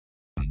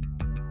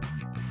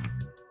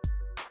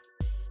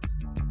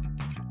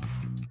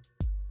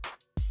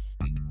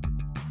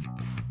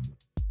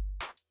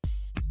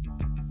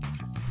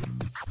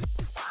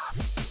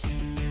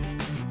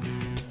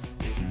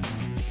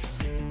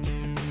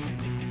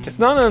It's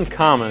not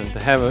uncommon to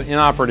have an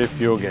inoperative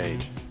fuel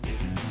gauge.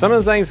 Some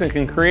of the things that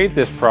can create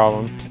this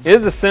problem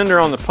is the sender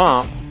on the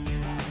pump,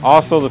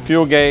 also the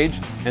fuel gauge,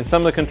 and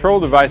some of the control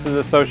devices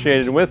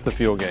associated with the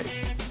fuel gauge.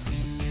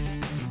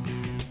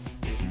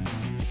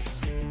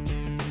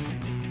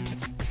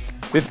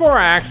 Before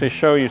I actually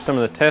show you some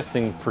of the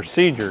testing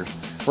procedures,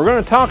 we're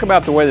going to talk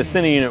about the way the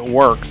sending unit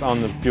works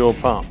on the fuel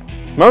pump.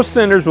 Most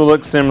senders will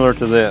look similar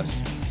to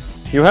this.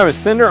 You'll have a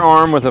sender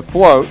arm with a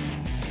float,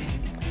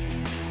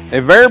 a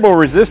variable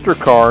resistor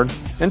card,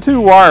 and two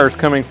wires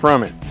coming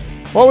from it.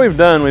 What we've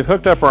done, we've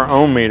hooked up our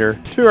ohm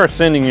meter to our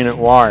sending unit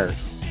wires.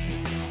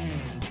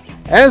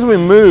 As we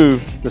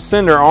move the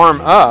sender arm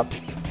up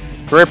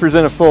to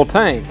represent a full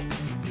tank,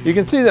 you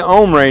can see the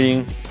ohm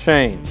rating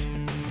change.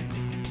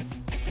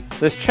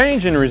 This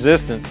change in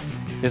resistance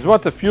is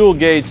what the fuel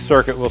gauge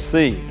circuit will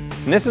see,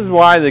 and this is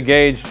why the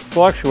gauge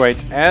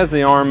fluctuates as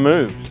the arm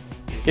moves.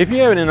 If you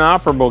have an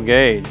inoperable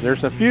gauge,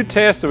 there's a few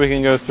tests that we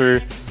can go through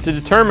to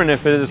determine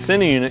if it is a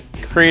sending unit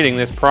creating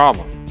this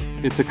problem.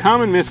 It's a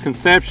common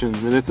misconception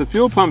that if the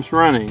fuel pump's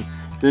running,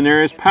 then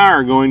there is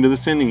power going to the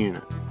sending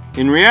unit.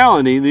 In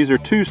reality, these are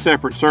two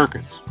separate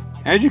circuits.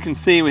 As you can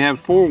see, we have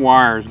 4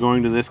 wires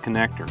going to this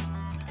connector.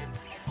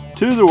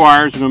 2 of the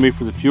wires are going to be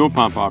for the fuel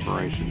pump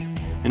operation,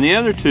 and the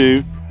other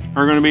 2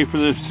 are going to be for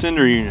the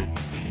sender unit.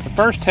 The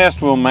first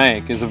test we'll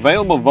make is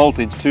available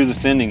voltage to the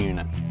sending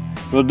unit.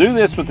 We'll do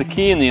this with the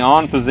key in the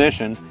on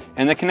position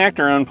and the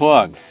connector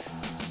unplugged.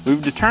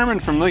 We've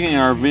determined from looking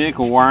at our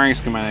vehicle wiring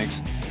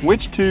schematics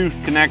which 2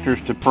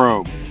 connectors to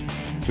probe.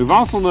 We've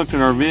also looked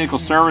at our vehicle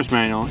service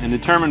manual and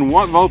determined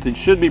what voltage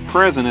should be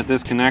present at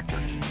this connector.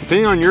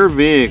 Depending on your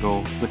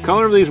vehicle, the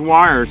color of these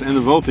wires and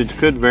the voltage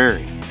could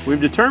vary.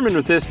 We've determined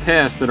with this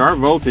test that our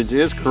voltage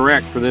is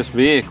correct for this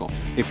vehicle.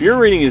 If your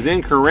reading is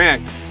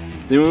incorrect,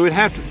 then we would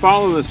have to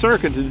follow the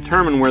circuit to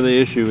determine where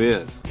the issue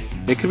is.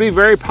 It could be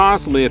very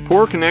possibly a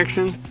poor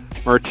connection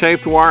or a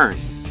chafed wiring.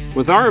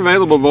 With our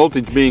available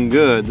voltage being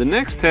good, the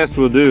next test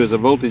we'll do is a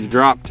voltage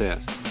drop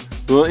test.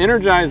 We'll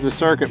energize the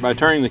circuit by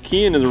turning the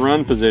key into the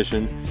run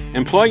position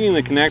and plugging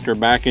the connector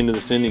back into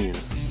the sending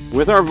unit,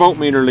 with our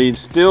voltmeter lead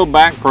still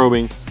back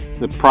probing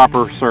the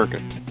proper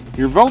circuit.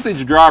 Your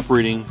voltage drop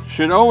reading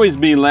should always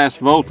be less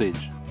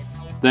voltage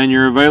than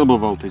your available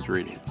voltage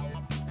reading.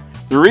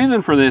 The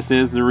reason for this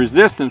is the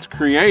resistance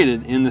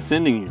created in the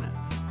sending unit.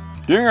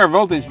 During our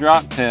voltage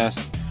drop test,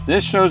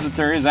 this shows that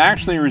there is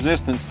actually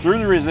resistance through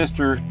the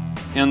resistor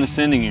in the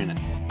sending unit.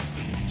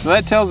 So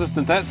that tells us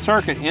that that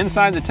circuit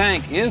inside the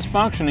tank is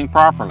functioning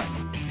properly.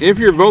 If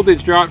your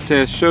voltage drop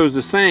test shows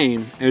the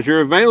same as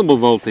your available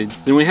voltage,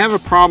 then we have a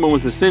problem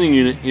with the sending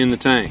unit in the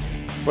tank.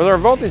 With our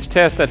voltage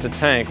test at the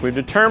tank, we've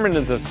determined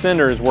that the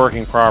sender is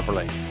working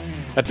properly.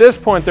 At this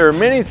point, there are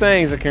many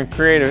things that can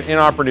create an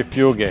inoperative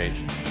fuel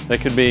gauge.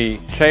 That could be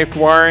chafed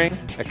wiring,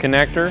 a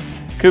connector,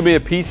 could be a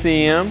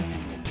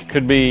PCM,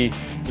 could be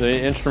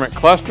the instrument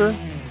cluster.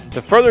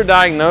 To further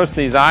diagnose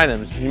these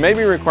items, you may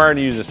be required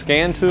to use a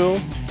scan tool.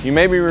 You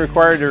may be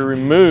required to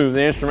remove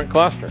the instrument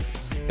cluster.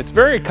 It's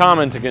very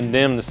common to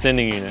condemn the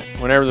sending unit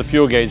whenever the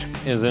fuel gauge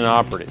is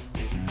inoperative.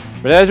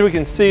 But as we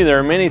can see, there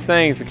are many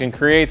things that can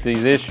create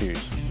these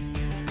issues.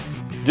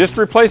 Just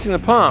replacing the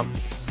pump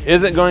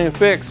isn't going to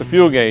fix the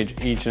fuel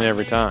gauge each and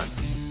every time.